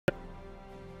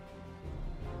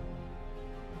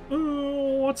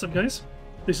Oh, what's up, guys?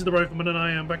 This is the Rifleman, and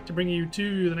I am back to bring you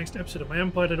to the next episode of my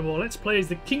Empire Total War Let's Play as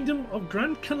the Kingdom of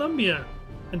Gran Colombia.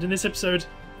 And in this episode,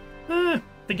 the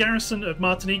garrison of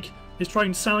Martinique is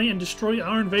trying to sally and destroy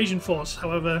our invasion force.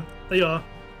 However, they are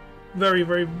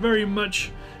very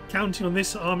much counting on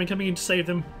this army coming in to save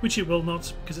them, which it will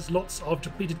not, because it's lots of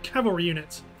depleted cavalry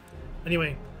units.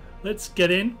 Anyway, let's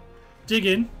get in, dig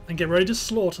in, and get ready to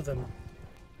slaughter them.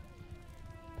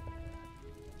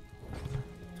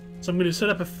 So I'm going to set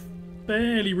up a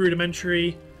fairly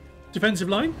rudimentary defensive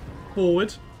line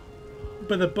forward,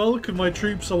 but the bulk of my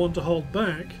troops I want to hold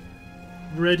back,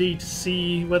 ready to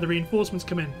see where the reinforcements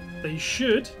come in. They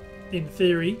should, in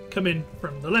theory, come in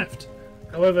from the left.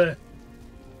 However,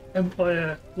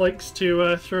 Empire likes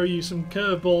to throw you some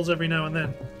curveballs every now and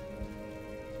then,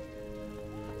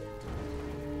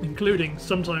 including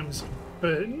sometimes,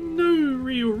 for no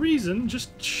real reason,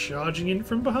 just charging in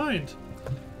from behind.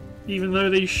 Even though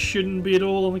they shouldn't be at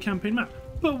all on the campaign map.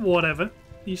 But whatever.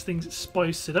 These things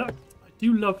spice it up. I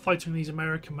do love fighting these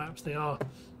American maps. They are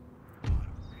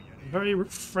very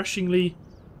refreshingly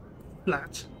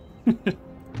flat.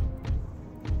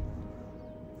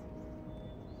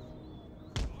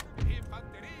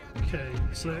 Okay,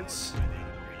 so let's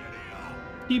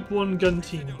keep one gun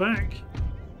team back.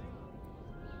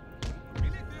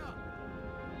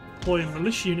 Deploy a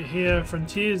militia unit here,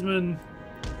 frontiersmen.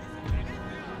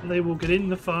 They will get in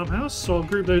the farmhouse, so I'll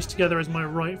group those together as my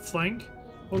right flank.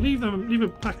 I'll leave a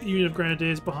packed unit of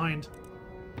grenadiers behind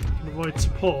to provide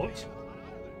support.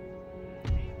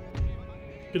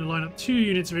 Going to line up 2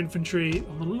 units of infantry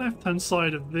on the left-hand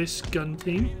side of this gun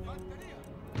team.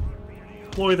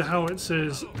 Deploy the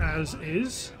howitzers as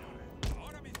is.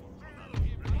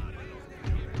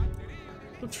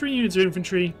 Got 3 units of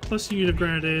infantry plus a unit of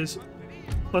grenadiers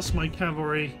plus my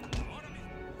cavalry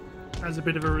as a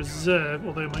bit of a reserve,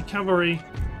 although my cavalry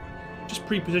just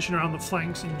pre-position around the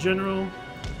flanks in general.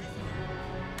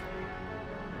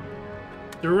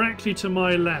 Directly to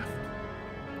my left.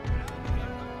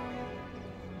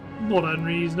 Not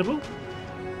unreasonable.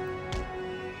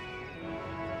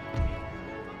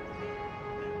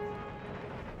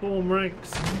 Form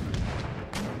ranks.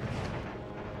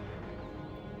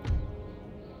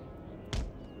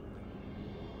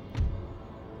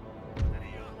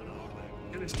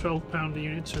 This 12-pounder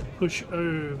unit to push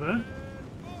over.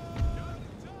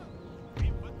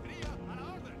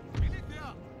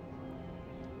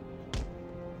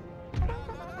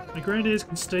 My grenadiers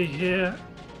can stay here.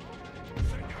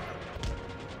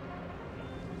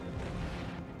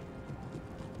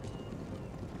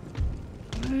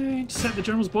 Intercept the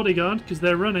general's bodyguard because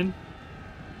they're running.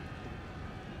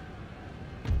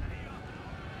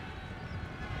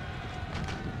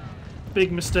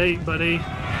 Big mistake, buddy.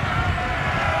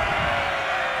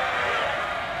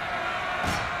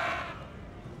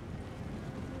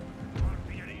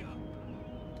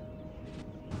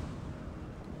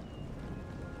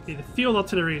 The field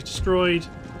artillery is destroyed.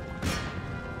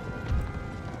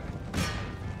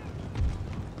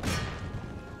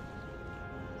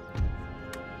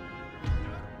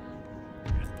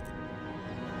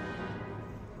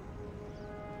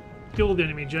 Kill the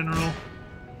enemy general.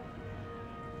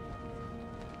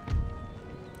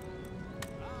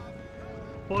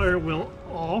 Fire will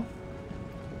off.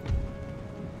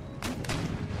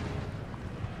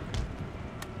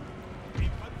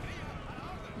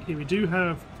 Okay, we do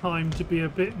have time to be a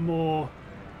bit more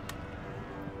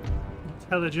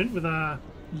intelligent with our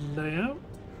layout.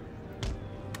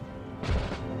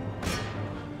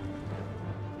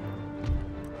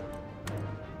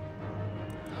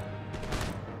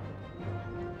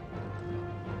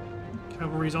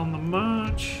 Cavalry's on the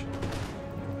march.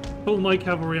 Pull my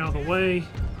cavalry out of the way.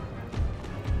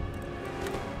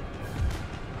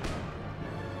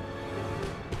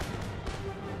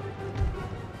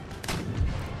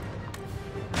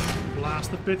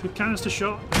 Blast the 5th with canister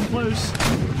shot. Close.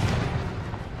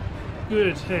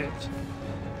 Good hit.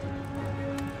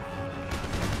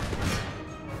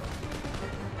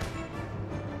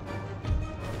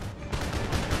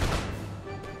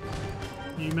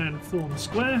 You men form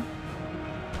square.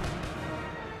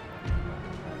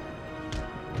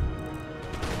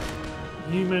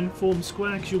 You men form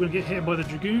square because you're going to get hit by the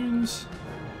dragoons.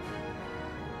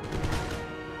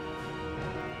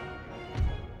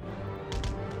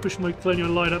 Push my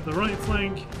colonial line up the right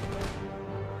flank.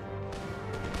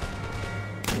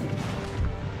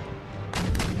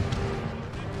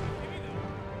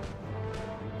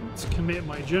 Let's commit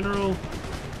my general.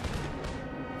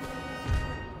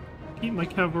 Keep my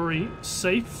cavalry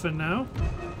safe for now.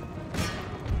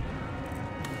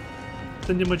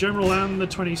 Send in my general and the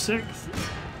 26th.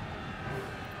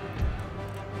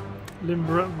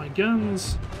 Limber up my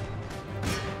guns.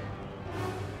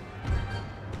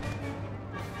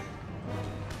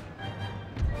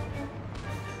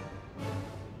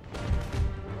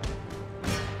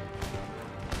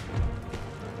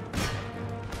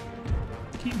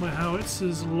 Keep my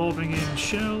howitzers lobbing in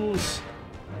shells.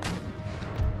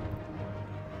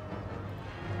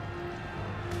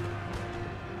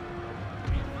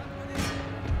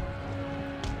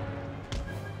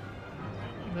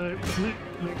 No, commit.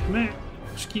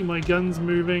 Just keep my guns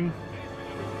moving.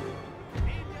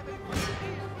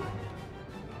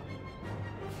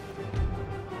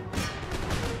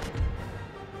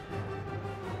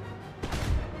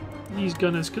 These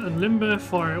gunners can unlimber,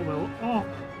 fire at will off.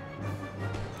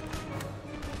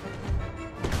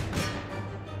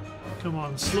 Come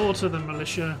on, slaughter the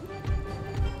militia.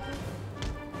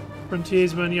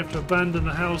 Frontiersmen, you have to abandon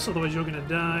the house, otherwise you're going to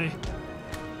die.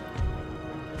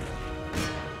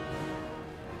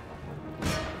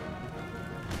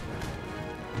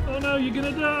 Oh no, you're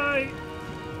going to die!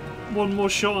 One more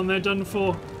shot and they're done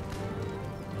for.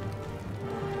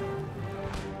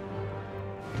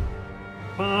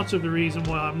 Part of the reason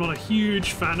why I'm not a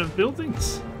huge fan of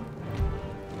buildings.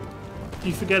 If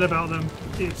you forget about them,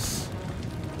 it's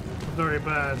very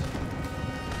bad.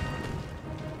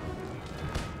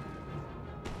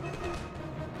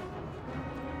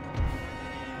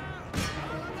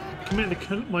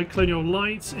 Commit my colonial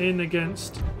lights in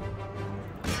against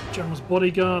General's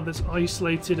bodyguard that's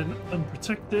isolated and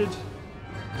unprotected.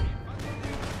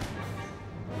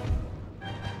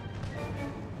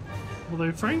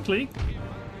 Although, frankly,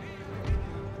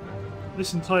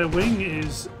 this entire wing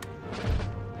is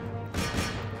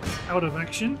out of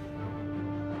action.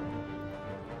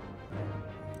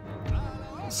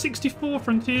 64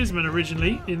 frontiersmen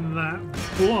originally in that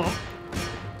block.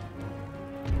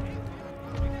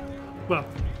 Well,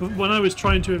 when I was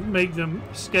trying to make them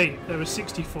escape, there were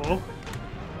 64.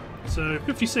 So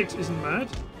 56 isn't bad.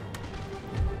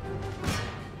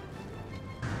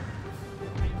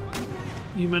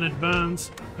 You men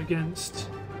advance against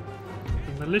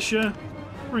the militia.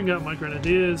 Bring out my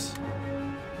grenadiers.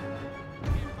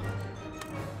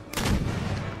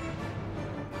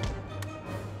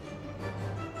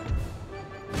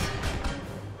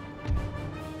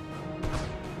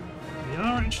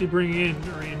 Actually bringing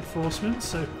in reinforcements,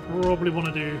 so probably want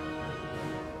to do.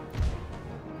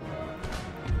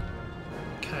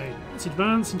 Okay, let's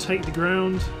advance and take the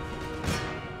ground.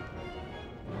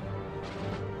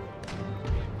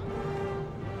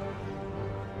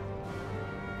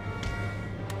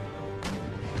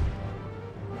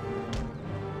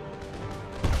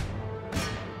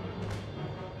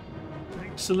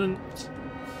 Excellent.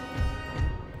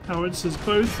 Howitzers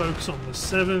both focus on the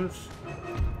 7th.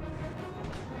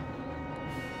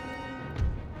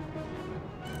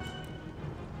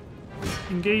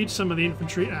 Engage some of the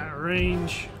infantry at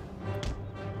range.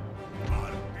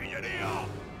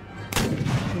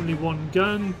 Only one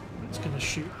gun. It's going to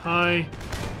shoot high.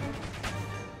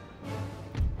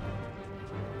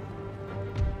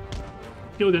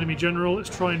 Kill the enemy general. Let's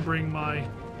try and bring my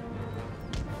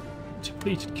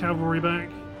depleted cavalry back.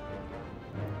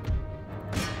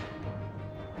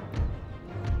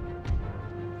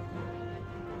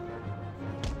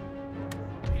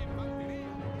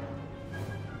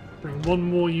 Bring one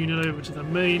more unit over to the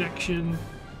main action.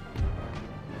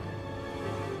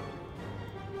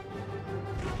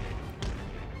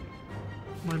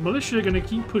 My militia are going to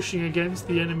keep pushing against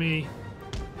the enemy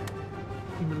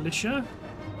militia.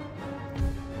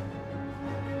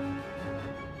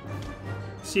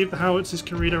 See if the howitzers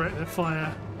can redirect their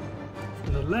fire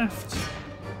to the left.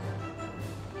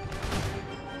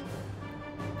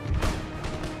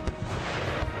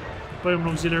 Bowman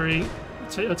Auxiliary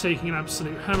are taking an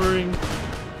absolute hammering.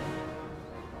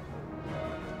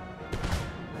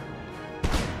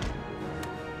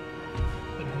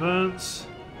 Advance.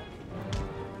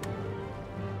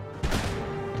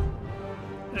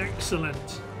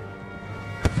 Excellent.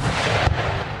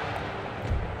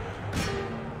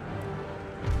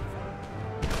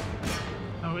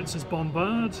 Howitzers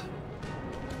bombard.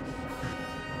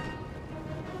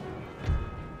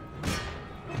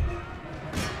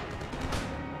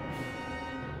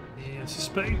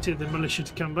 Expected the militia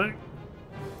to come back.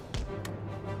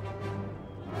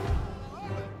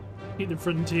 Keep the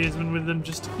frontiersmen with them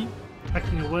just to keep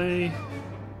hacking away.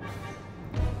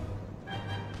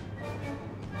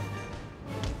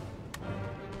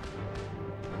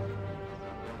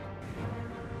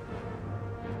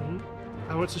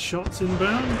 Howitzer shots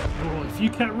inbound. Oh, if you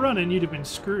kept running, you'd have been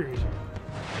screwed.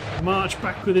 March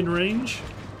back within range.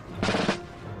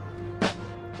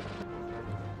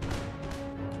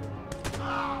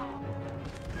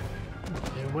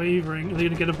 wavering. Are they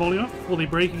going to get a volley off before they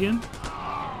break again?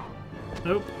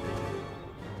 Nope.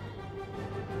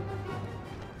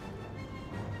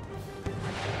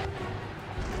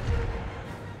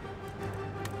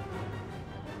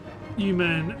 You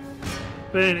men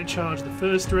bayonet charge the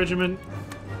 1st Regiment.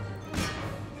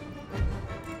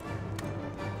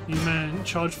 You men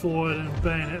charge forward and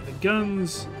bayonet the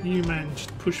guns. You men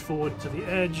just push forward to the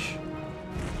edge.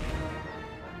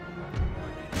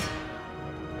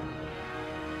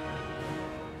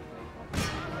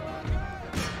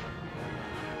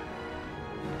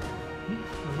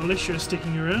 The militia is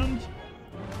sticking around.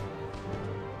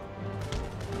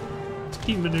 Let's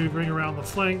keep manoeuvring around the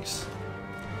flanks.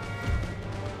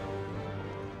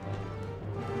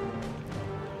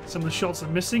 Some of the shots are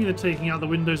missing. They're taking out the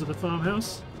windows of the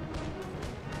farmhouse.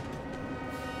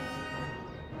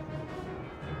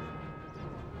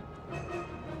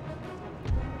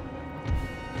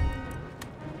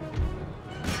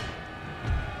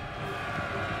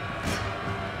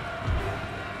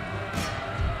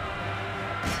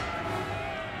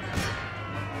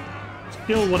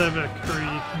 Kill whatever crew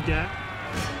you can get.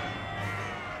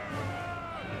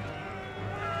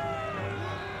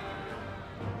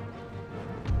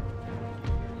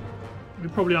 We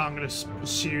probably aren't going to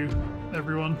pursue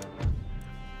everyone.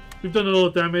 We've done a lot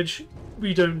of damage.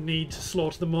 We don't need to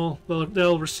slaughter them all.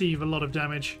 They'll receive a lot of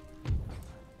damage.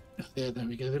 There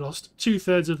we go. They lost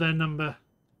 2/3 of their number.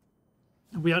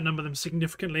 We outnumber them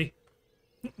significantly.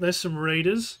 There's some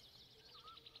raiders.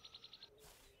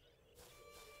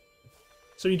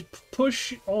 So we need to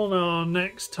push on our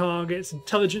next targets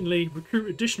intelligently, recruit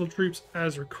additional troops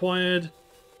as required.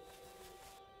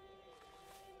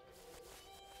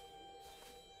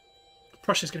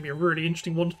 Prussia's going to be a really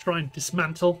interesting one to try and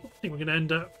dismantle. I think we're going to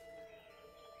end up...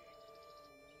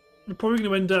 We're probably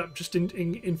going to end up just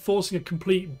enforcing a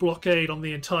complete blockade on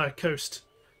the entire coast.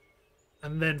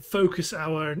 And then focus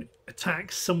our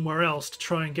attacks somewhere else to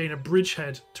try and gain a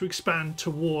bridgehead to expand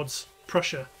towards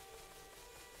Prussia.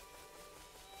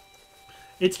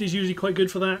 Italy's usually quite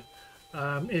good for that.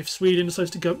 If Sweden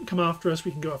decides to come after us,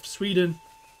 we can go after Sweden.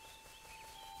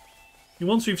 And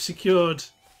once we've secured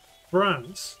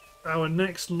France, our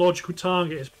next logical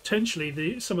target is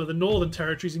potentially some of the northern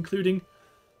territories, including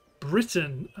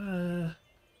Britain.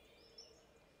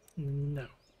 No.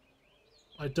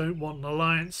 I don't want an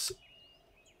alliance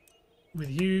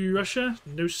with you, Russia.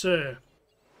 No, sir.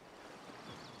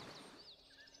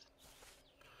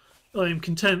 I am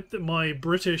content that my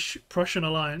British-Prussian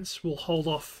alliance will hold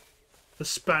off the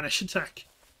Spanish attack.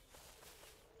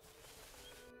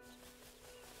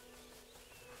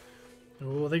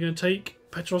 Oh, are they going to take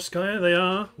Petrovskaya? They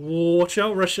are. Oh, watch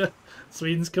out, Russia.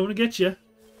 Sweden's coming to get you.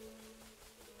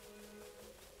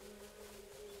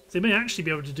 They may actually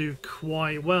be able to do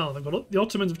quite well. They've got, the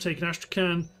Ottomans have taken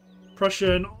Astrakhan.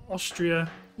 Prussia and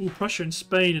Austria. Oh, Prussia and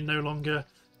Spain are no longer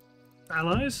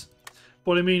allies.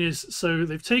 What I mean is, so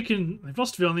they've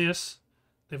lost Vilnius,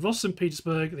 they've lost St.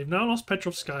 Petersburg, they've now lost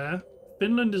Petrovskaya.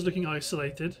 Finland is looking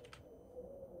isolated.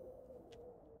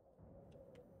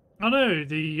 Oh no,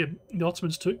 the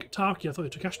Ottomans took Turkey. I thought they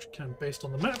took Astrakhan based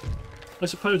on the map. I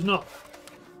suppose not.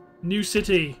 New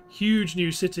city, huge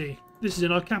new city. This is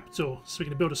in our capital, so we're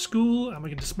going to build a school and we're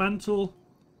going to dismantle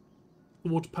the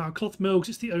water power cloth mill because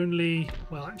it's the only,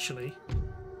 well actually,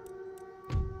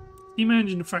 steam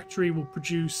engine factory will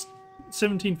produce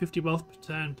 1750 wealth per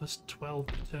turn plus 12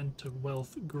 per turn to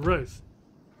wealth growth.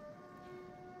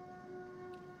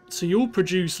 So you'll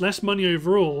produce less money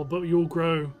overall, but you'll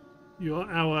grow your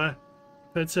hour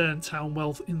per turn town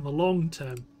wealth in the long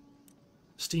term.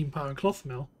 Steam power and cloth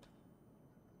mill.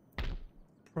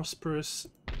 Prosperous.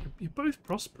 You're both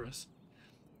prosperous.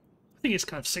 I think it's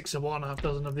kind of 6 of one, half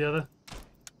dozen of the other.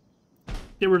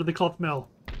 Get rid of the cloth mill.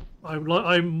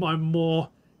 I'm more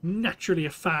naturally a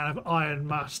fan of Iron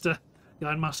Master. The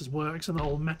Iron Master's works and the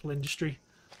whole metal industry.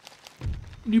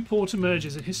 New port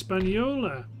emerges in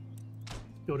Hispaniola.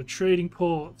 Build a trading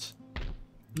port.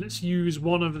 Let's use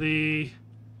one of the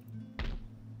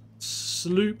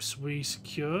sloops we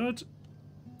secured.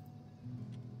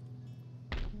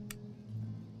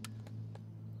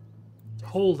 To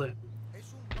hold it.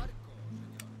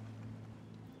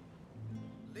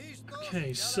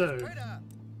 Okay, so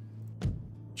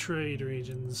trade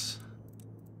regions.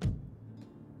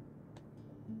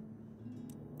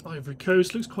 Ivory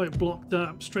Coast looks quite blocked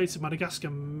up. Straits of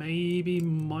Madagascar maybe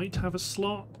might have a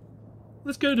slot.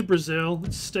 Let's go to Brazil.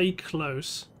 Let's stay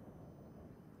close.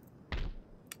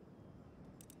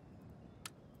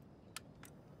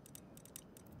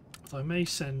 If I may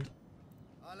send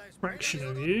a fraction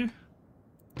of you.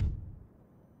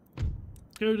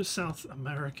 Go to South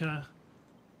America.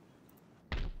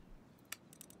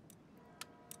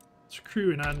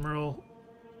 recruit an admiral.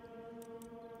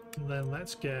 And then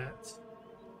let's get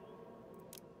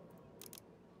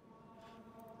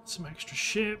some extra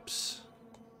ships.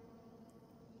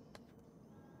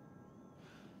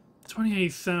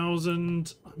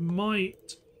 28,000. I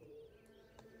might.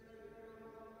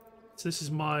 So this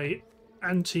is my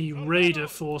anti-raider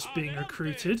force being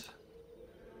recruited.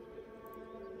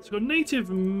 So we've got native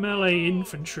melee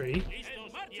infantry.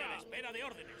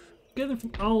 Get them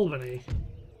from Albany.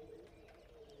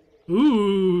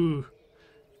 Ooh!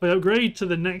 If I upgrade to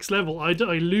the next level, I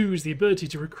lose the ability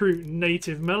to recruit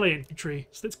native melee infantry.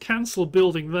 So let's cancel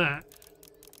building that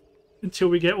until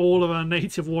we get all of our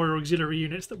native warrior auxiliary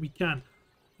units that we can.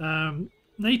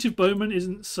 Native bowmen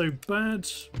isn't so bad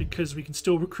because we can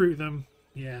still recruit them,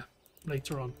 yeah,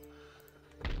 later on.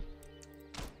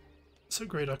 Let's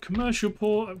upgrade our commercial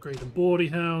port, upgrade the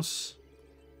boarding house.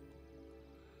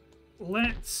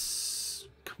 Let's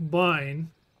combine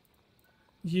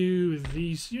you with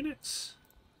these units.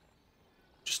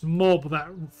 Just mob that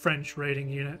French raiding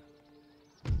unit.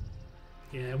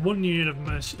 Yeah, one unit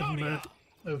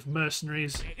of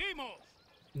mercenaries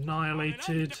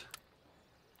annihilated.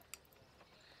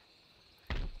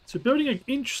 So building an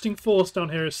interesting force down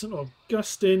here is St.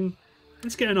 Augustine.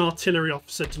 Let's get an artillery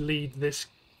officer to lead this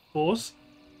force.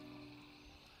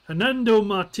 Hernando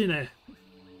Martinez.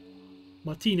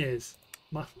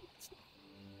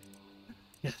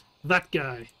 Yeah, that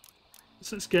guy.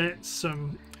 So let's get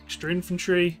some extra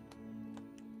infantry.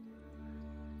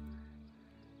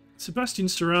 Sebastian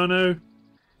Serrano.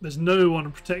 There's no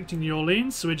one protecting New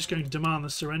Orleans, so we're just going to demand the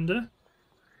surrender.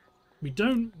 We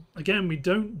don't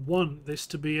want this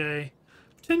to be a...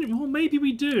 Well, maybe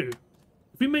we do.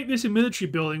 If we make this a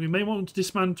military building, we may want to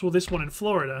dismantle this one in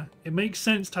Florida. It makes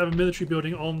sense to have a military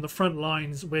building on the front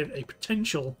lines with a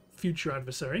potential future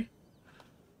adversary.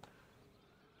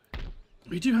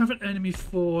 We do have an enemy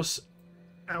force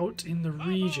out in the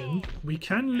region. We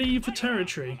can leave the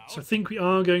territory, so I think we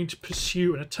are going to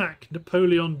pursue and attack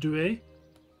Napoleon Douai.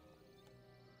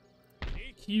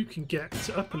 You can get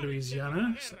to Upper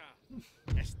Louisiana. So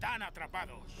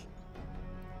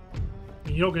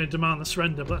you're not going to demand the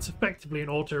surrender, but that's effectively an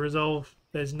auto-resolve.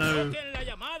 There's no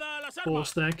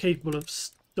force there capable of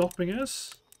stopping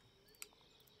us.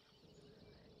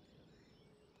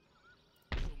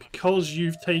 Because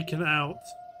you've taken out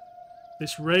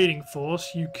this raiding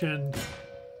force, you can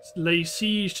lay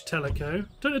siege to Tellico.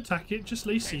 Don't attack it, just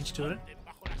lay siege to it.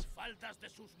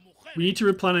 We need to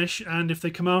replenish, and if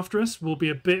they come after us, we'll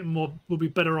be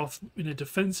better off in a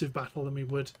defensive battle than we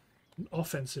would an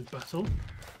offensive battle.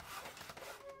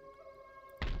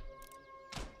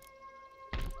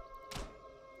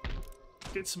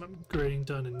 Get some upgrading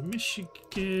done in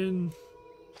Michigan.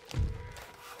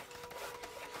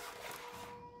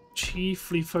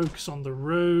 Chiefly focus on the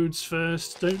roads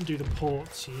first. Don't do the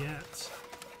ports yet.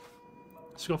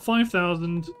 So we've got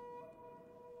 5,000.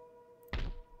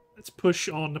 Let's push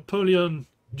on Napoleon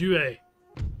Douai.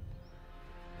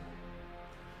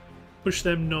 Push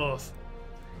them north.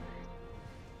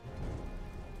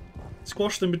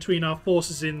 Squash them between our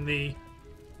forces in the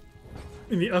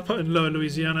upper and lower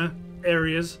Louisiana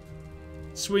areas.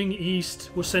 Swing east.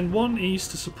 We'll send one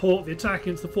east to support the attack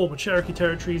into the former Cherokee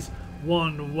territories,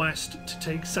 one west to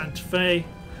take Santa Fe.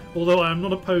 Although I am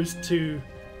not opposed to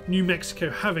New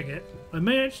Mexico having it. I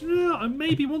may actually,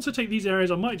 maybe once I take these areas,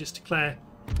 I might just declare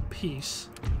peace.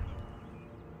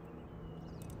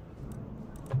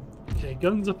 Okay,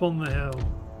 guns up on the hill.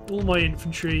 All my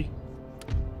infantry.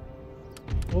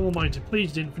 All my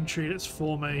depleted infantry. Let's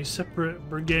form a separate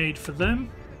brigade for them.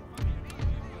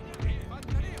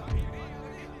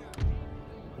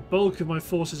 The bulk of my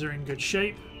forces are in good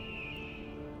shape.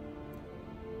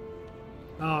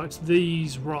 Oh, it's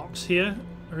these rocks here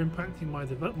are impacting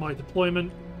my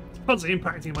deployment. It's probably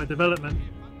impacting my development.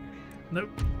 Nope,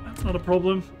 that's not a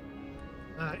problem.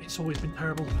 It's always been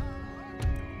terrible.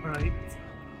 Right.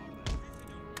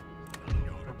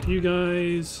 You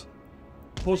guys.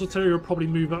 Horse artillery will probably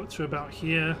move up to about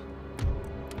here.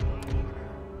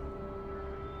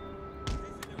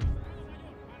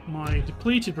 My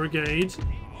depleted brigade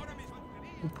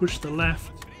will push the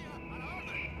left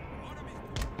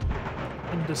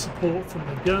under support from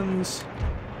the guns.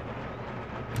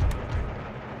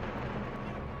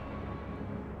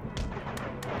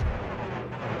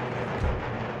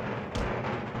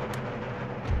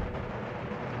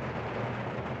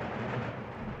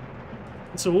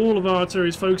 So all of our artillery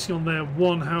is focusing on their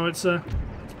one howitzer.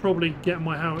 Let's probably get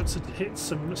my howitzer to hit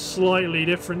some slightly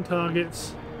different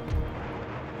targets.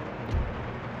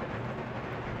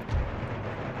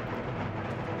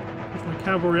 With my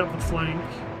cavalry up the flank.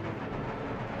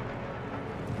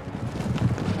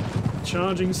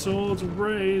 Charging swords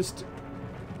raised.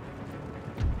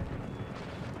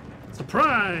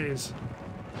 Surprise!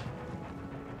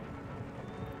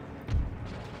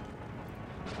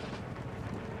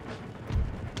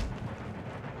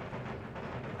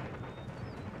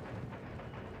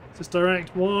 Just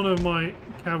direct one of my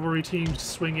cavalry teams to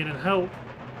swing in and help.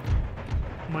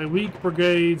 My weak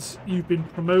brigades, you've been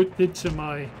promoted to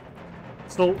my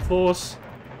assault force.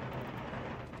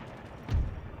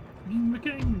 I mean, we're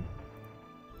getting...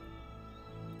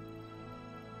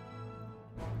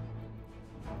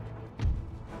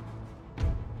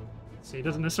 See, it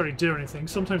doesn't necessarily do anything.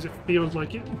 Sometimes it feels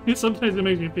like it. Sometimes it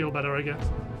makes me feel better, I guess.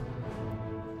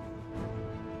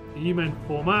 You men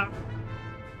form up.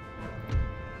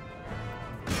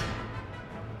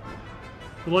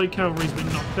 The light cavalry's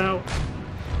been knocked out.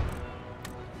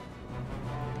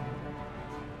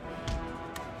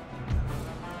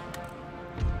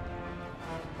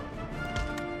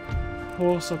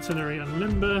 Horse, artillery, and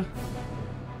limber.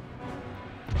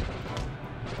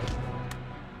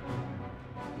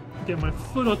 Get my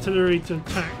foot artillery to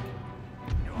attack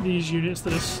these units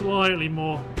that are slightly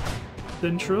more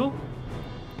central.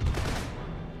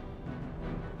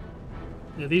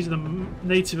 Yeah, these are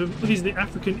the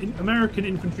African American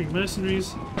infantry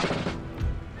mercenaries.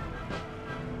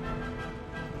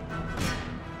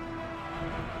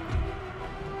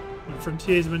 The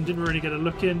frontiersmen didn't really get a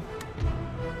look in.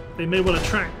 They may well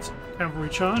attract cavalry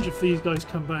charge if these guys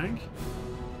come back.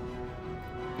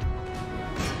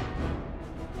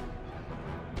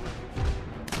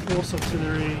 Horse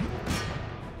artillery.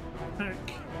 Attack.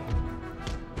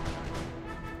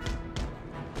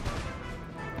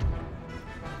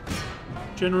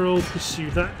 General, pursue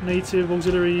that native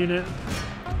auxiliary unit.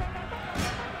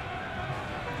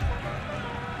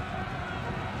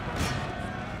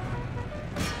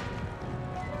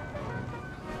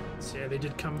 So yeah, they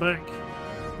did come back.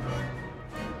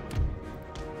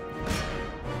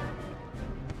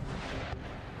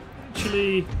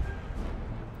 Actually,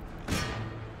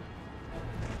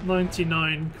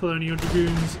 99 colonial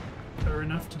dragoons are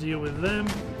enough to deal with them.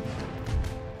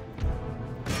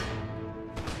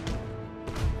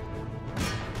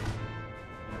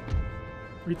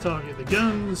 Retarget the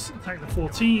guns, attack the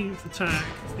 14th, attack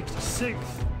the 66th.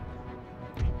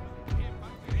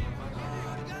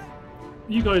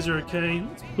 You guys are okay,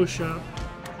 let's push up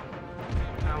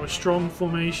our strong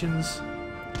formations.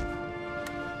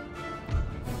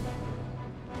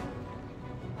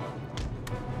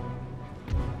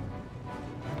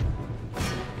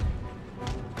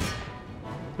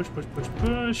 Push, push, push,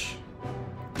 push.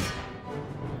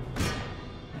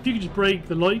 If you could just break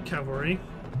the light cavalry,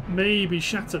 maybe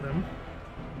shatter them.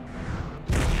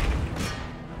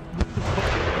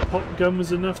 Pop gun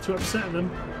was enough to upset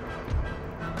them.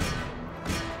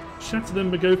 Shatter them,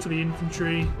 but go for the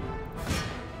infantry.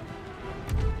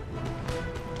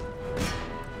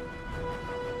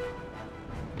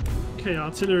 Okay,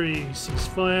 artillery, cease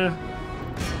fire.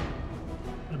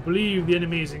 I believe the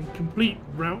enemy is in complete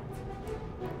rout.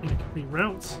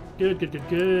 Good, good, good,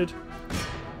 good.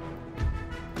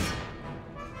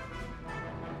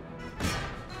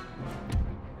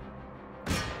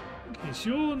 Okay,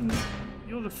 so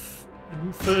you're the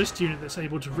first unit that's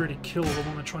able to really kill the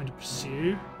one they're trying to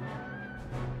pursue.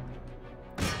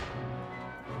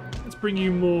 Let's bring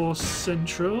you more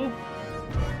central.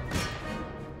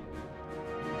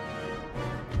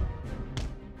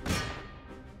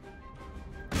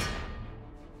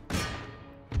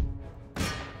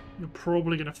 You're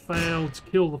probably going to fail to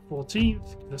kill the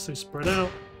 14th because they're so spread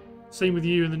out. Same with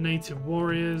you and the native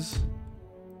warriors.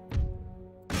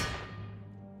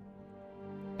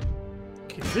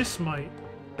 Okay, this might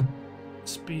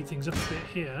speed things up a bit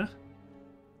here.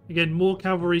 Again, more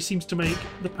cavalry seems to make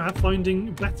the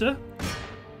pathfinding better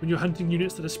when you're hunting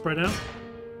units that are spread out.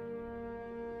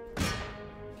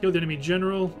 Kill the enemy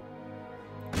general.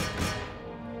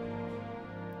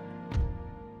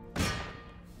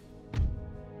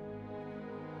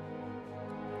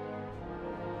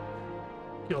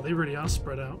 God, they really are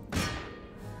spread out.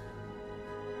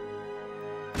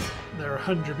 They're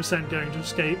 100% going to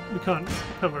escape. We can't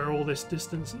cover all this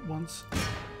distance at once.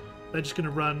 They're just going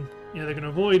to run. Yeah, they're going to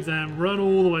avoid them, run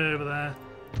all the way over there.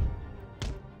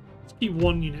 Let's keep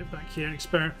one unit back here and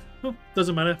experiment. Oh,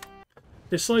 doesn't matter.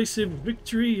 Decisive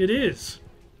victory it is.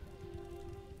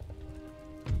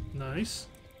 Nice.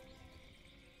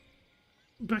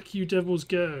 Back you devils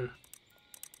go.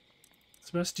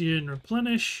 Sebastian,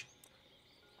 replenish.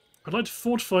 I'd like to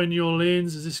fortify New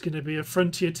Orleans. Is this going to be a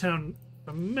frontier town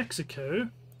for Mexico? I'm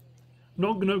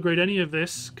not going to upgrade any of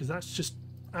this because that's just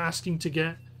asking to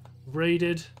get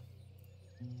raided.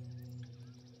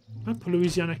 Upper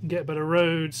Louisiana can get better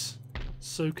roads.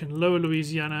 So can Lower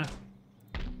Louisiana.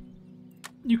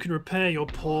 You can repair your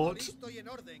port.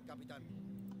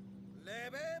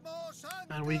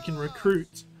 And we can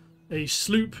recruit a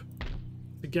sloop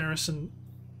to garrison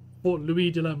Fort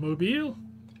Louis de la Mobile.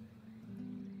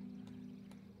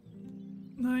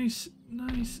 Nice,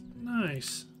 nice,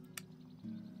 nice.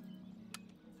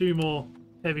 2 more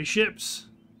heavy ships.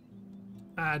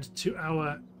 Add to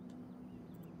our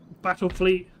battle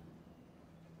fleet.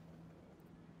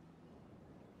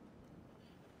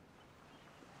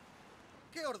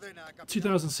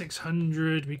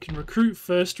 $2,600. We can recruit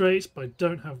first rates, but I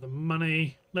don't have the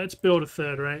money. Let's build a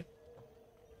third rate.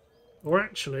 Or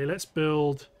actually, let's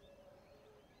build...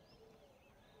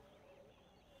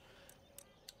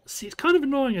 See, it's kind of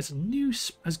annoying as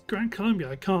Gran Colombia,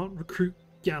 I can't recruit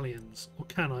galleons. Or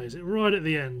can I? Is it right at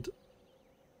the end?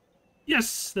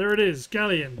 Yes, there it is.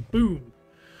 Galleon. Boom.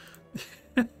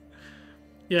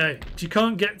 Yeah, you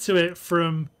can't get to it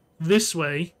from this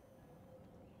way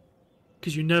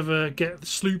because you never get the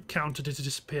sloop counter to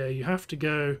disappear. You have to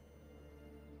go...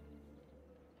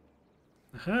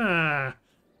 Aha!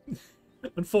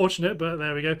 Unfortunate, but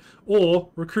there we go. Or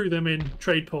recruit them in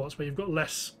trade ports where you've got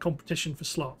less competition for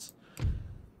slots.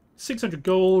 600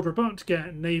 gold. We're about to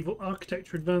get naval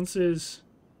architecture advances,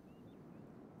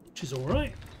 which is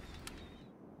alright.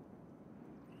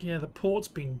 Yeah, the port's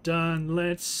been done.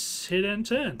 Let's hit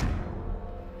N10.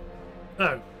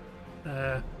 Oh.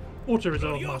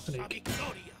 Auto-resolve Martinique.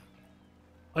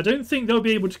 I don't think they'll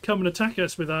be able to come and attack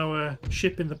us with our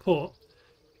ship in the port.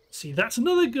 See, that's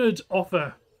another good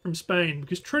offer from Spain,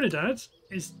 because Trinidad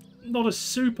is not a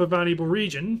super valuable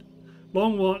region.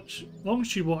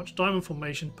 Longitude Watch, Diamond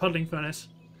Formation, Puddling Furnace.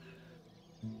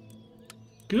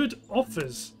 Good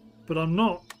offers, but I'm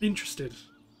not interested.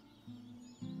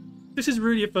 This is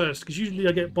really a first, because usually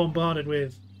I get bombarded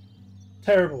with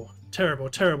terrible, terrible,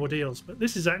 terrible deals. But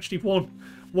this is actually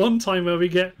one time where we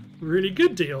get really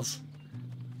good deals.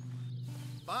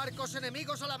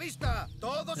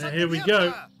 And here we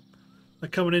go. They're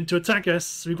coming in to attack us,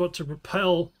 so we've got to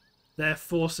repel their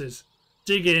forces.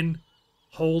 Dig in,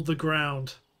 hold the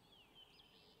ground.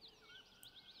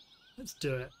 Let's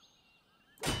do it.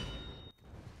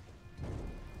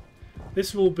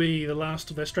 This will be the last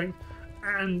of their strength.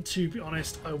 And to be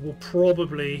honest, I will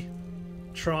probably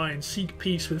try and seek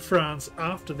peace with France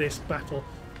after this battle.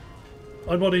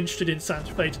 I'm not interested in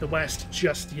Santa Fe to the west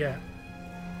just yet.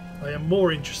 I am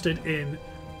more interested in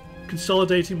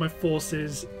consolidating my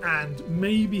forces and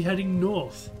maybe heading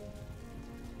north.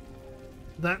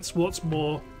 That's what's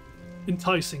more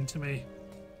enticing to me.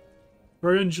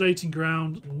 Very undulating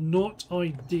ground, not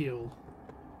ideal.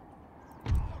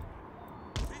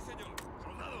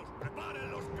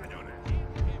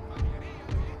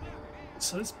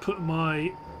 So let's put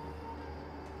my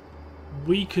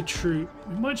weaker troop.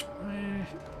 We might.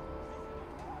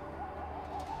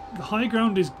 The high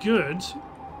ground is good,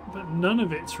 but none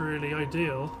of it's really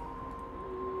ideal.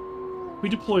 We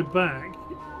deploy back.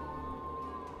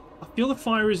 I feel the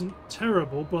fire isn't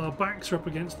terrible, but our backs are up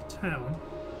against the town.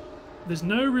 There's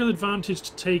no real advantage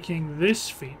to taking this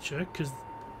feature because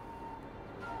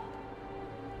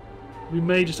we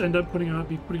may just end up putting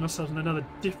ourselves in another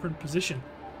different position.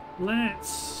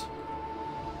 Let's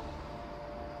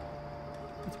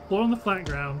deploy on the flat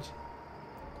ground,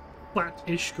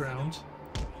 flat-ish ground.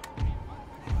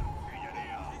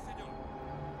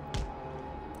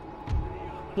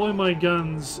 Deploy my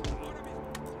guns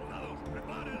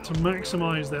to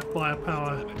maximise their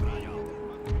firepower.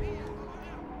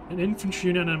 An infantry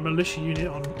unit and a militia unit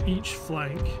on each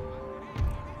flank.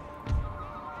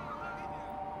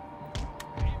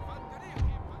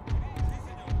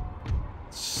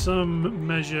 Some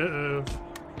measure of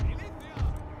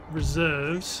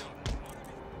reserves.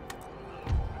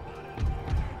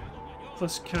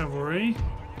 Plus cavalry.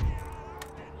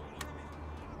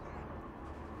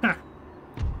 Ha!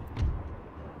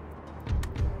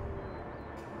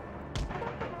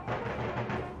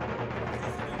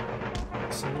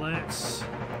 So let's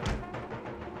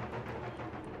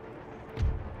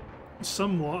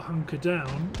somewhat hunker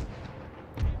down.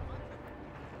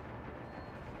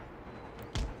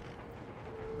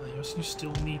 You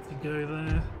still need to go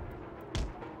there.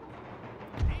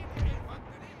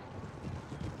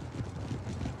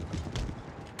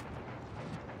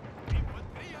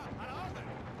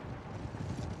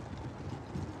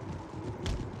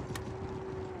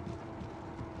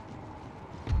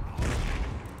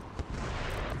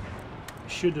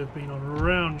 Should have been on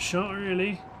round shot,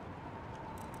 really.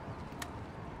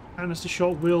 Canister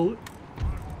shot will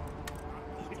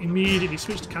immediately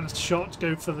switch to canister shot to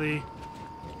go for the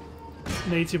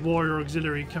native warrior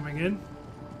auxiliary coming in.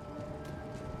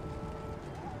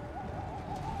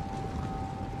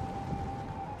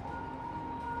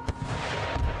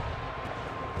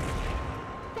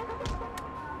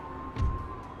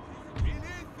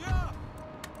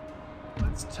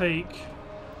 Let's take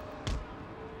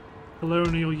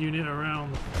colonial unit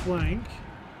around the flank.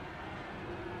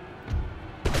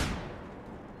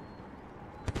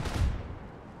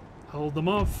 Hold them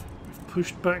off. We've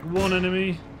pushed back one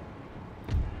enemy.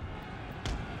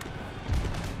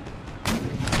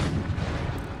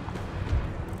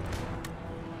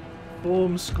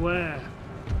 Form square.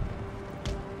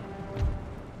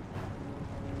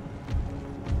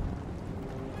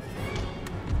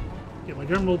 Get my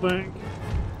general back.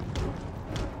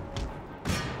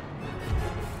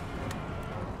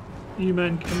 You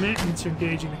men commit into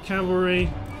engaging the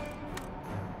cavalry.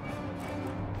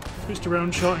 Twist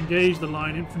around shot, engage the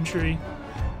line infantry.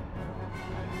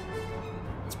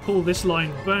 Let's pull this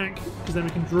line back, because then we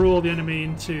can draw the enemy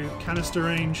into canister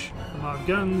range from our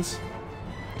guns.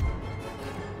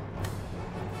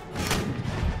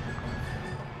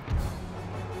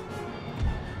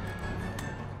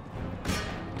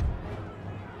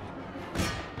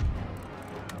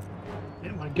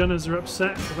 Yeah, my gunners are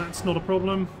upset, but that's not a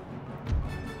problem.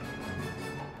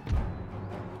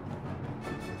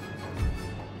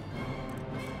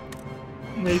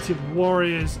 Native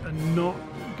warriors are not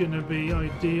going to be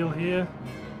ideal here.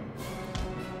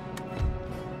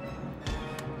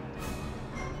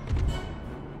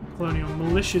 Colonial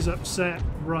militia's upset.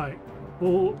 Right.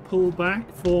 Pull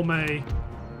back. Form a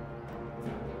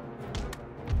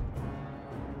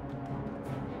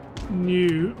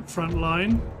new front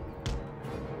line.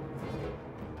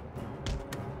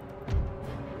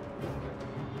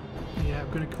 Yeah,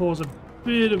 I'm going to cause a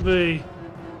bit of a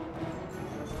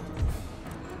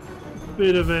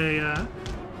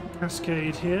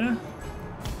cascade here.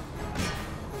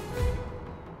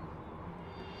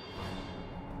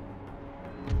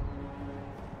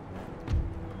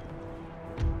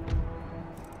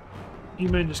 You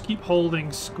men just keep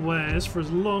holding squares for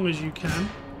as long as you can.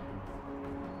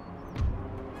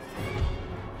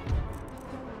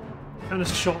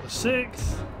 Canister shot the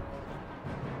 6th.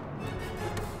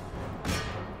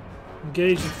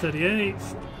 Engage the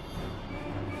 38th.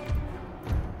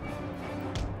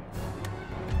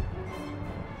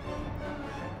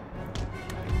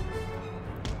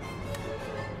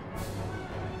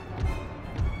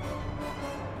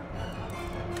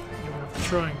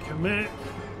 Try and commit.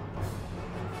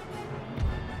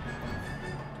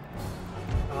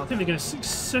 I think they're going to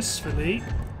successfully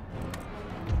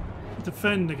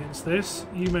defend against this.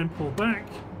 You men pull back.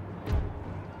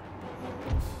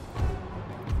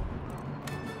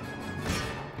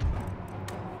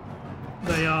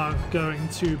 They are going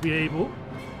to be able...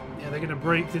 Yeah, they're going to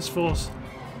break this force.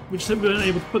 We just haven't been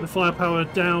able to put the firepower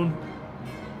down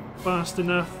fast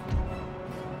enough.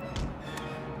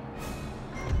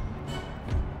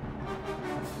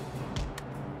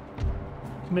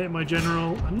 Commit my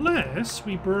general, unless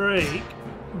we break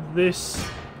this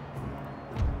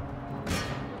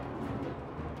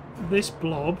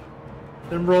blob,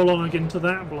 then roll on again to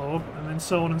that blob, and then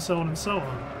so on and so on and so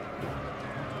on.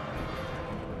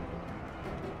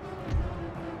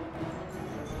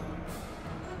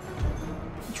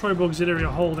 The tribal auxiliary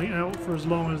are holding out for as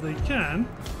long as they can.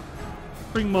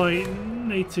 Bring my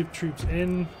native troops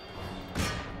in.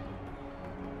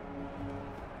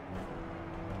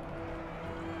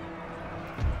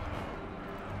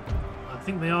 I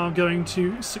think they are going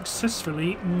to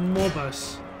successfully mob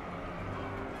us.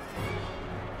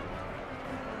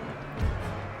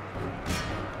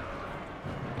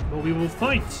 But we will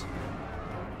fight.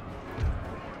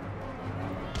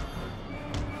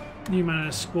 New men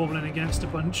are squabbling against a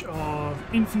bunch of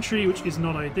infantry, which is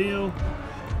not ideal.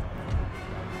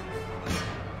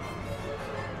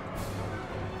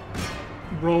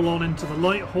 Roll on into the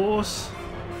light horse.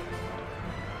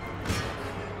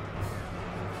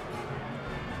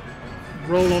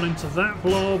 Roll on into that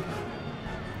blob.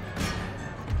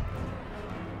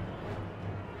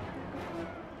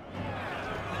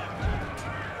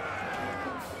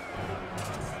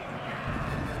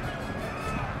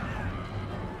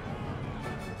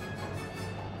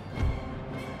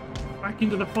 Back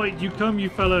into the fight you come, you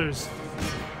fellows.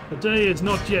 The day is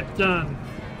not yet done.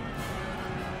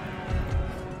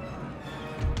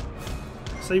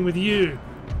 Same with you.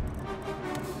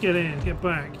 Get in, get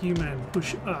back. You men,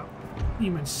 push up. You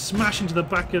men, smash into the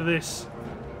back of this.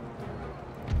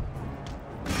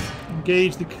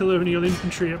 Engage the colonial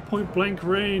infantry at point blank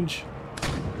range.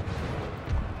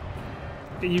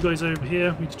 Get you guys over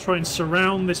here. We need to try and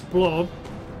surround this blob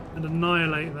and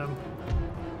annihilate them.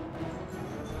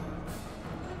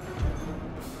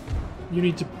 You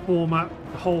need to form up,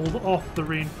 hold off the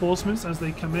reinforcements as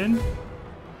they come in.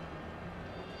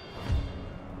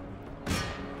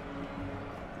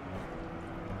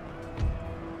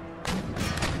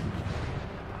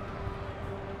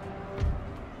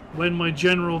 When my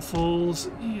general falls,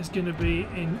 he is going to be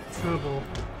in trouble.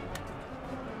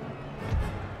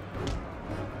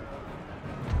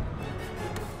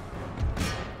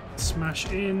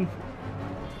 Smash in.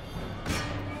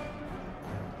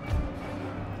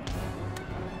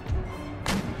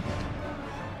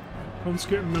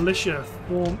 Conscript militia,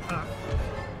 form up.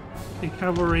 The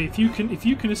cavalry, if you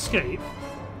can escape.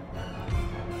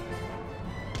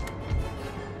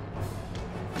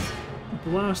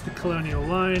 Blast the colonial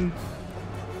line.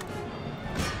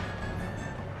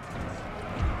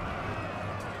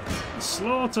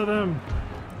 Slaughter them.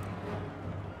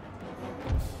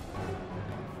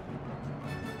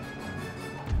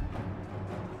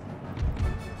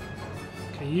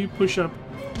 Okay, you push up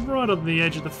right on the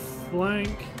edge of the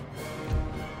flank.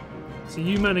 So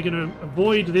you men are going to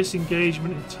avoid this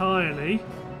engagement entirely.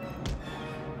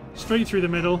 Straight through the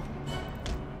middle.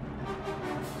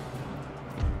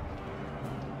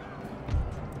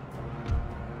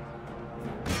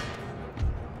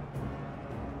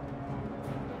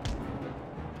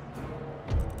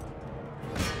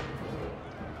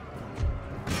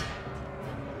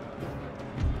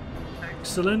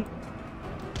 Excellent.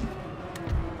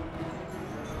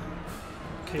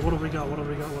 Okay, what have we got? What have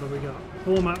we got? What have we got?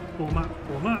 Format, format,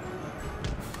 format.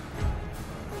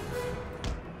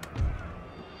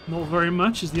 Not very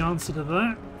much is the answer to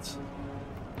that.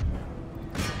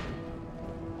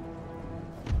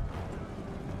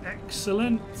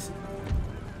 Excellent.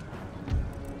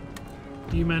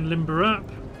 You men limber up.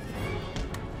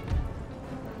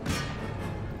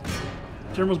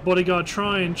 General's bodyguard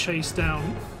try and chase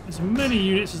down as many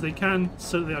units as they can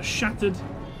so that they are shattered.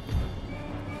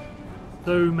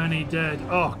 So many dead.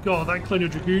 Oh god, that colonial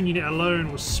dragoon unit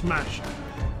alone was smashed.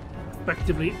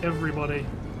 Effectively everybody.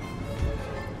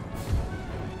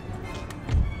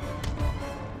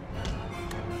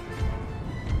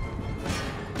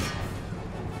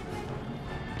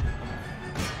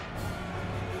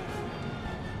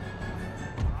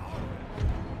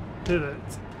 Pivot.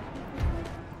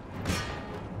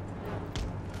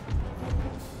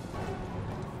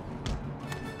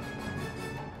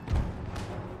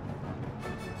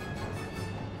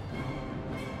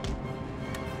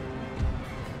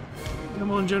 Come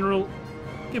on, General.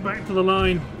 Get back to the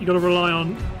line. You got to rely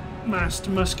on massed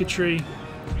musketry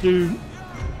to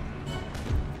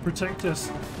protect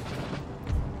us.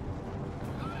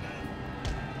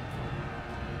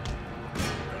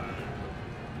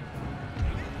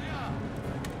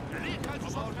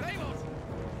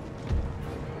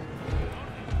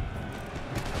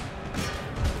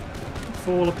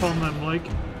 Fall upon them like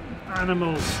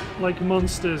animals, like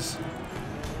monsters.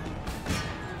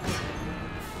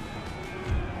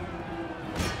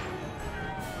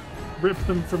 Rip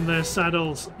them from their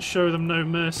saddles, show them no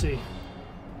mercy.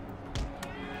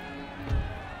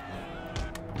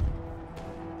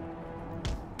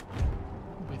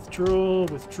 Withdraw,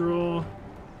 withdraw.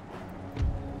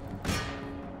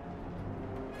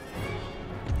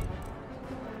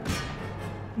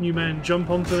 New men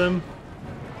jump onto them.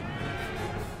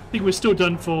 I think we're still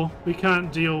done for. We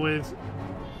can't deal with...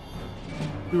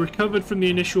 We recovered from the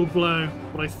initial blow,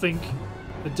 but I think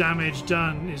the damage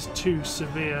done is too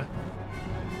severe.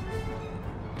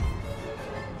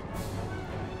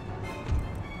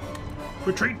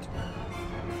 Retreat!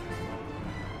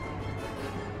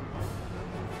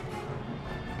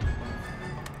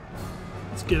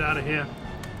 Let's get out of here.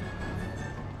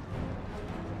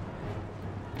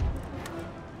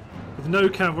 With no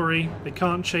cavalry, they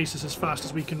can't chase us as fast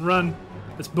as we can run.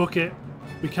 Let's book it.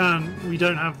 We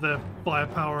don't have the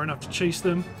firepower enough to chase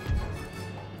them.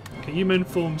 Okay, you men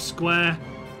form square.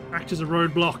 Act as a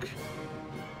roadblock.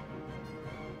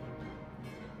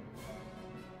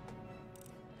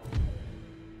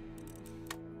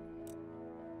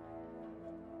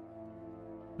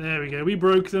 There we go, we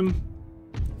broke them.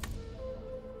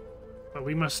 But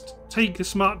we must take the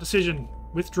smart decision.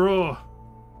 Withdraw.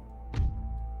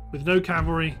 With no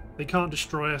cavalry, they can't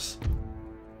destroy us.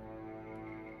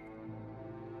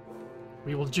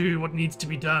 We will do what needs to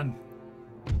be done.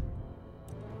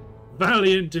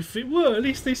 Valiant defeat. Well, at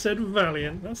least they said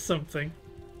valiant. That's something.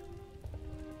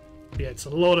 Yeah, it's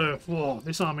a lot of... Whoa,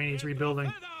 this army needs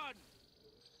rebuilding.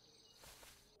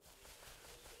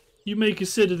 You may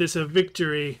consider this a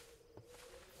victory,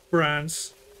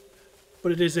 France,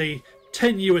 but it is a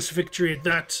tenuous victory at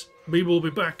that. We will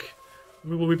be back.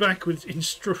 We will be back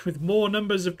with more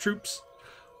numbers of troops,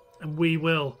 and we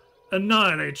will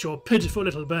annihilate your pitiful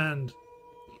little band.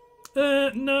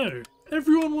 No.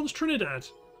 Everyone wants Trinidad.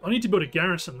 I need to build a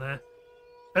garrison there.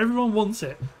 Everyone wants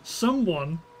it.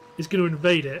 Someone is going to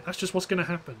invade it. That's just what's going to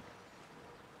happen.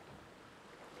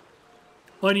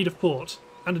 I need a fort,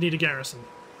 and I need a garrison.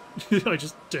 I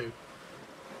just do.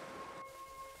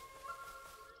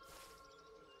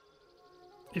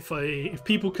 If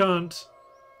people can't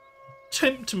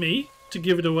tempt me to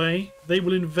give it away, they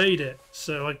will invade it.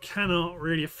 So I cannot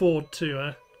really afford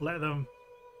to let them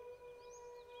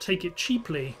take it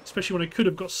cheaply, especially when I could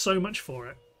have got so much for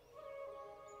it.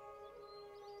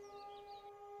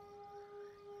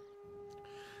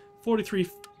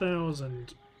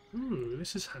 $43,000. Ooh,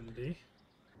 this is handy.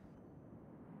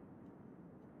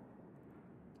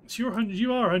 So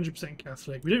you are 100%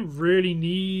 Catholic. We don't really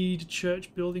need a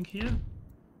church building here.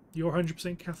 You're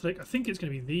 100% Catholic. I think it's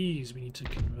going to be these we need to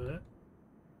convert.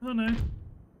 Oh no.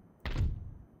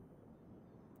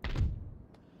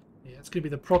 Yeah, it's going to be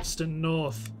the Protestant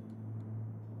North.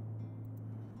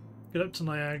 Get up to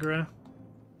Niagara.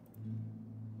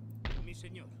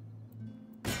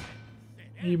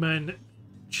 You men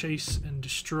chase and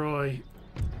destroy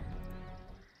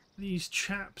these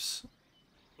chaps.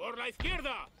 Por la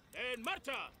izquierda, en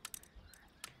marcha.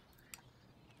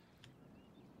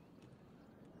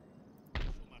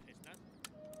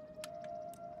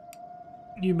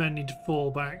 You men need to fall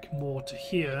back more to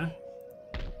here.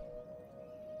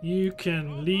 You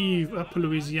can leave Upper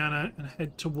Louisiana and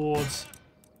head towards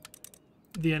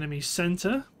the enemy's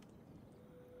center.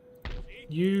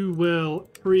 You will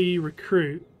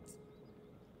pre-recruit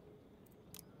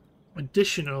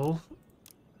additional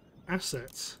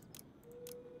assets.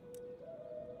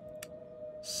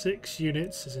 6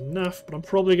 units is enough, but I'm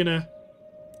probably going to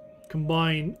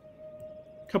combine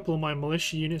a couple of my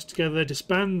militia units together,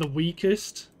 disband the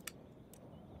weakest,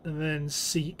 and then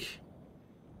seek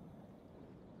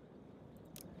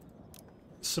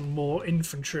some more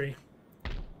infantry.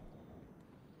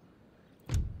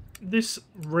 This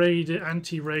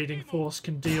anti-raiding force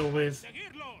can deal with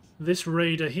this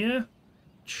raider here.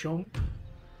 Chomp.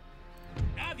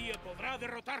 Nadie podrá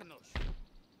derrotarnos.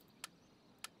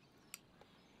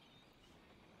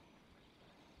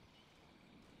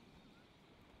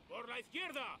 Por la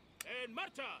izquierda, en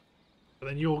marcha. But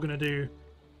then you're going to do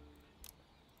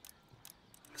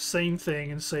the same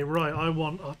thing and say, right, I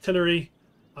want artillery,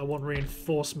 I want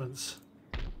reinforcements.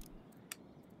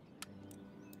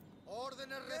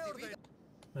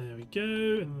 There we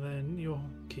go, and then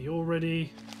you're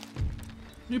ready.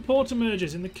 New port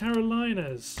emerges in the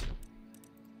Carolinas.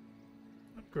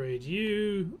 Upgrade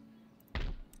you.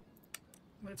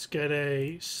 Let's get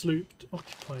a sloop to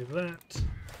occupy that.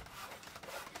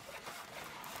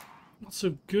 Lots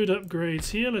of good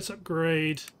upgrades here. Let's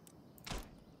upgrade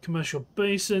commercial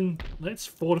basin. Let's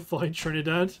fortify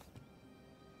Trinidad.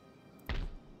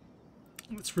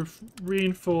 Let's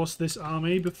reinforce this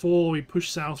army before we push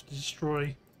south to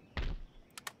destroy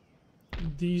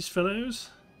these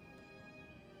fellows.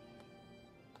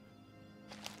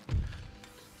 So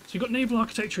you've got naval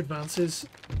architecture advances.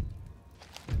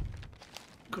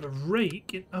 Got a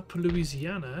rake in Upper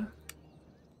Louisiana.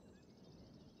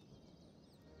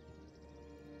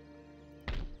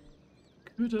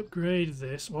 Could upgrade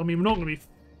this. Well, I mean, we're not going to be.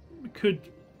 We could.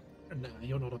 No,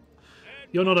 you're not a.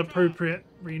 You're not appropriate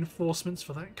reinforcements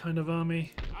for that kind of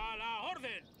army. A la orden.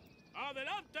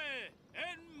 Adelante.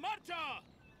 En marcha.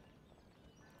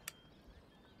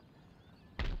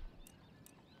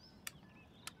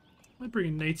 I bring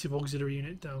a native auxiliary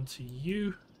unit down to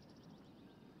you.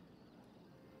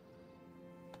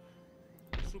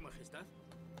 Su Majestad.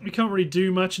 We can't really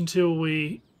do much until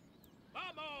we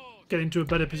get into a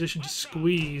better position to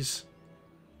squeeze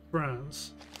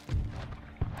France.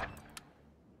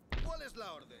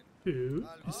 Ooh,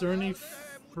 is there any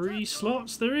free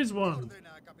slots? There is one.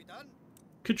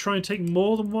 Could try and take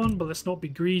more than one, but let's not be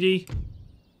greedy.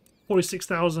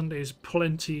 46,000 is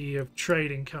plenty of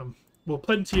trade income. Well,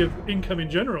 plenty of income in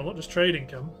general, not just trade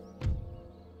income.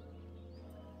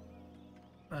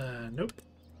 Nope.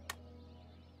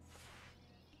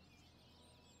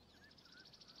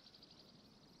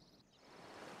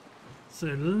 So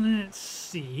let's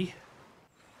see.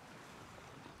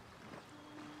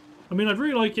 I mean, I'd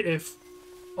really like it if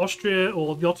Austria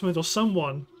or the Ottomans or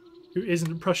someone who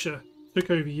isn't Prussia took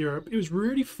over Europe. It was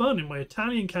really fun in my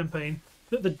Italian campaign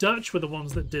that the Dutch were the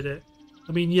ones that did it.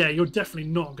 I mean, yeah, you're definitely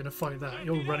not going to fight that.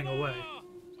 You're running away.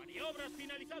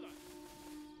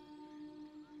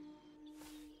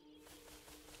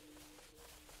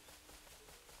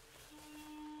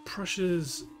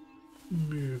 Prussia's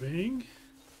moving.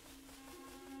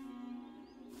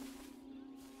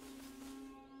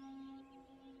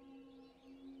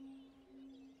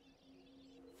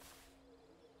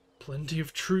 Plenty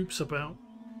of troops about.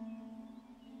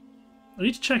 I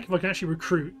need to check if I can actually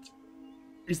recruit.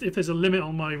 If there's a limit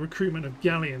on my recruitment of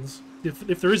galleons.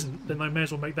 If there isn't, then I may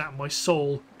as well make that my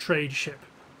sole trade ship,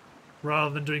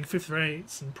 rather than doing fifth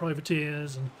rates and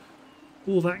privateers and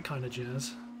all that kind of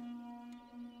jazz.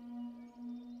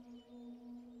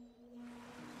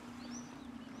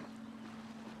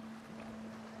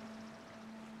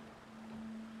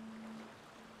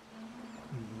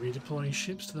 Redeploying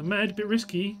ships to the Med, bit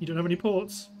risky. You don't have any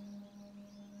ports.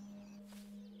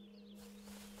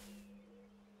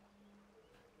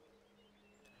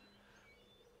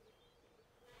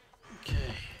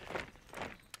 Okay.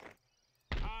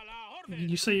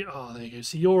 You say, oh, there you go.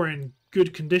 So you're in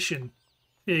good condition.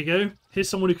 Here you go. Here's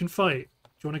someone who can fight. Do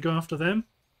you want to go after them?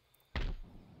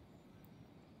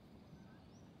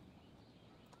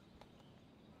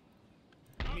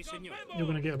 You're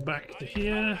going to get back to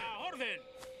here.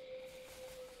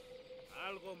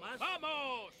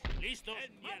 Vamos, listos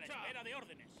y a la espera de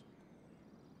órdenes.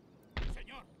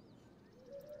 Señor.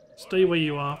 Stay where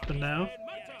you are for now.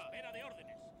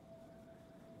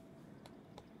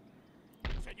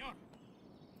 Señor.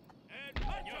 En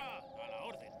marcha. A la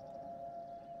orden.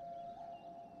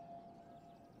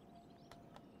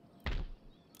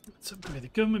 Let's upgrade the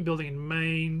government building in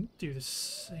Maine. Do the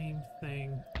same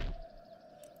thing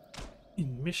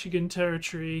in Michigan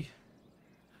territory.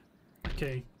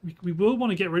 Okay, we will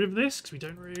want to get rid of this because we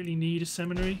don't really need a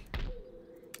seminary.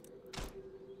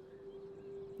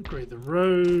 Upgrade the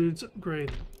roads, upgrade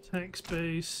the tax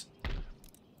base.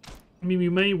 I mean, we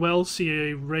may well see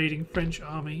a raiding French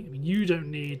army. I mean, you don't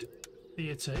need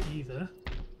theatre either.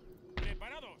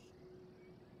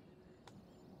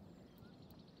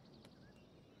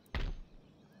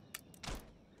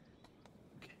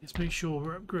 Okay, let's make sure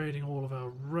we're upgrading all of our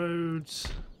roads.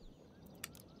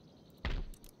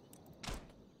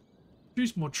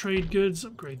 Produce more trade goods,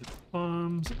 upgrade the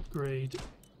farms, upgrade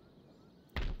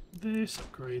this,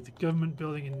 upgrade the government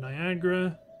building in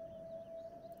Niagara.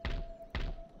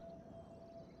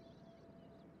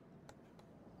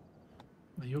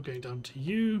 Now you're going down to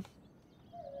you.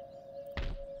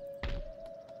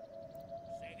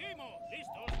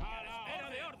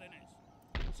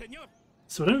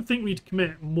 So I don't think we'd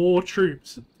commit more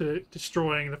troops to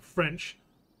destroying the French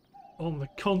on the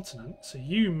continent, so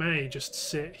you may just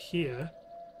sit here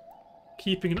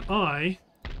keeping an eye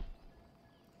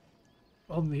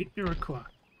on the Iroquois.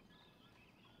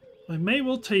 I may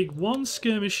well take one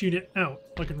skirmish unit out.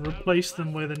 I can replace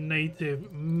them with a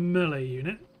native melee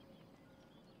unit.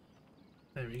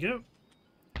 There we go.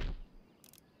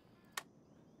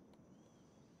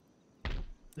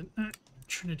 Then at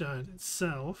Trinidad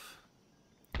itself,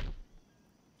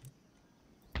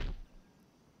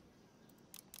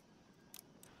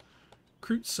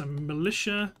 recruit some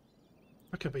militia.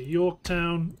 Back up at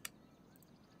Yorktown.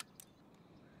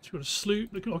 So we've got a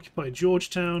sloop that can occupy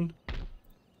Georgetown.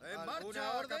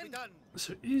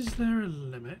 So is there a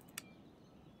limit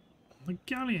on the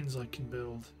galleons I can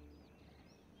build?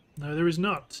 No, there is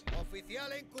not.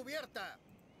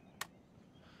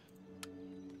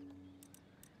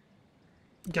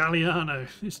 Galliano,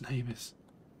 his name is.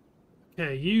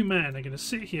 Okay, you men are going to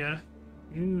sit here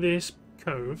in this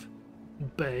cove,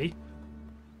 bay,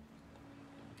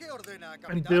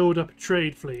 and build up a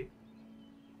trade fleet.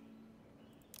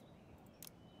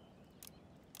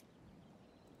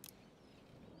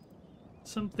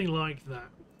 Something like that.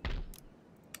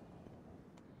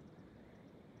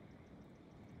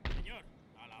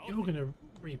 You're going to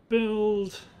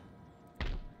rebuild.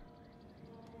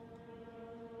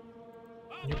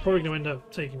 And you're probably going to end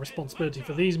up taking responsibility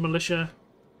for these militia.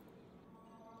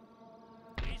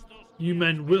 You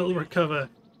men will recover.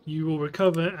 You will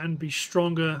recover and be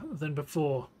stronger than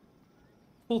before.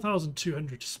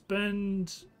 4,200 to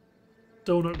spend.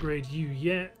 Don't upgrade you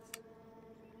yet.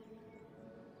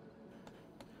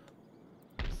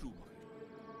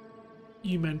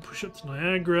 You men push up to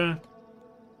Niagara.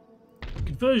 The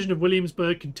conversion of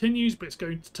Williamsburg continues, but it's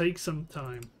going to take some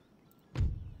time.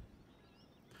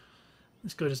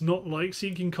 This guy does not like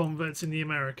seeking converts in the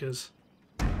Americas.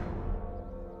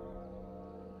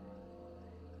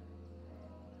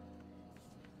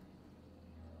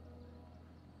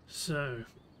 So,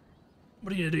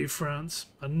 what are you going to do, France?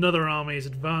 Another army is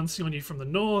advancing on you from the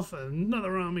north,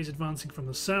 another army is advancing from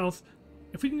the south.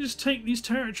 If we can just take these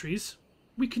territories,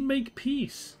 we can make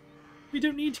peace. We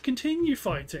don't need to continue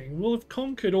fighting. We'll have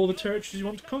conquered all the territories you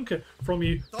want to conquer from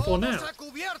you for now.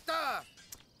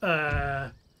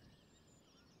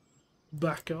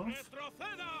 back off.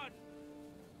 Retrocedan.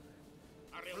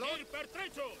 A reunir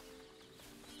pertrechos.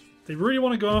 They really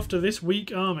want to go after this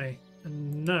weak army.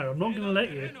 And no, I'm not going to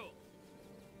let you.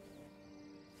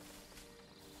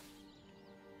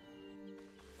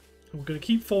 We're going to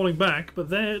keep falling back, but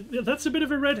that's a bit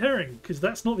of a red herring, because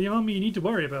that's not the army you need to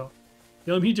worry about.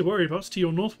 The army you need to worry about is to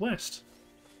your northwest.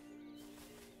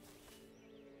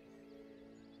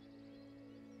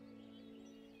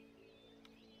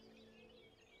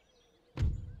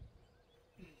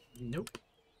 Nope.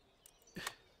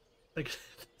 Like,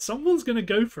 someone's going to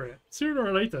go for it. Sooner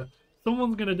or later,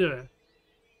 someone's going to do it.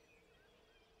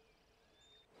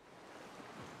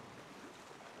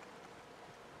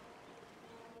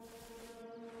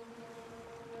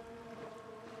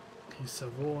 Okay,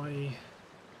 Savoy.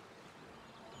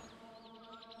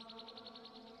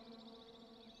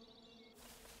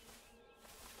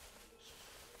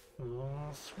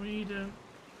 Oh, Sweden.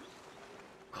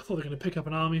 I thought they were going to pick up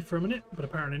an army for a minute, but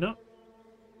apparently not.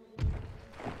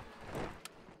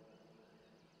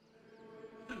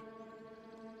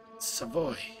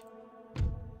 Savoy.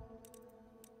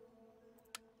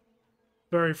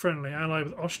 Very friendly, allied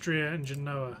with Austria and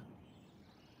Genoa.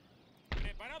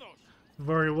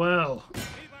 Very well.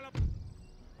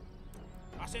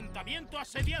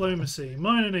 Diplomacy.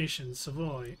 Minor nations.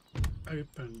 Savoy.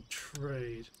 Open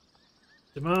trade.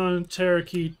 Demand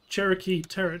Cherokee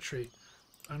territory.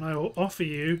 And I will offer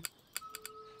you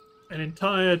an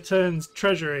entire turn's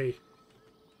treasury.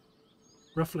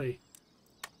 Roughly.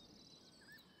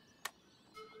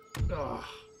 Oh,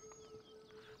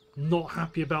 not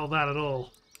happy about that at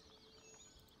all.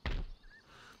 I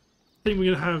think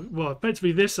we're going to have, well,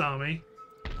 effectively this army,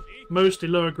 mostly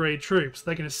lower grade troops.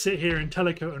 They're going to sit here in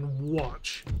Tellico and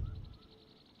watch.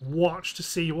 Watch to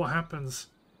see what happens.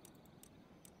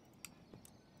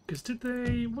 Because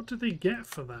what did they get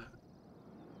for that?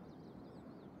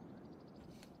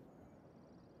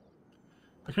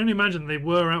 I can only imagine they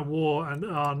were at war and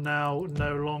are now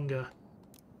no longer.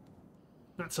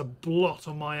 That's a blot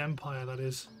on my empire, that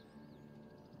is.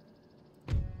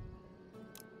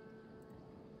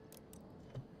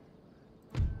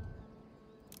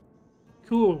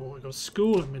 Cool, we've got a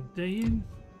school at Medellin.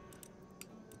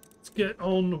 Let's get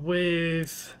on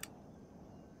with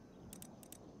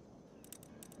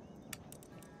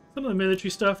some of the military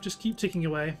stuff, just keep ticking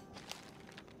away.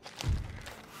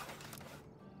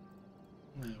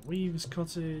 Weaver's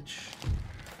Cottage.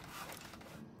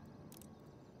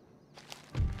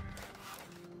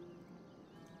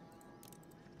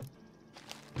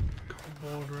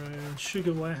 Board Road,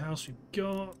 Sugar Warehouse we've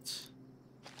got.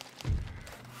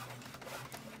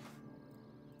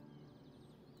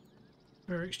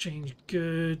 Fair exchange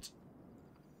good.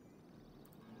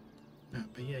 No,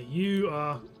 but yeah, you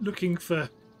are looking for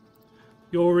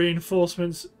your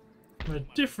reinforcements from a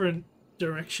different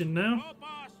direction now.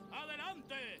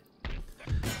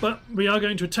 But we are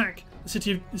going to attack the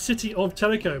city of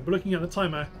Tellico. But looking at the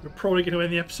timer, we're probably going to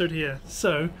end the episode here.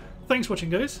 So, thanks for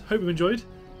watching, guys. Hope you've enjoyed.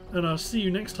 And I'll see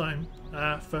you next time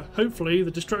for hopefully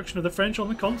the destruction of the French on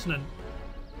the continent.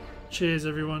 Cheers,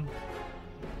 everyone.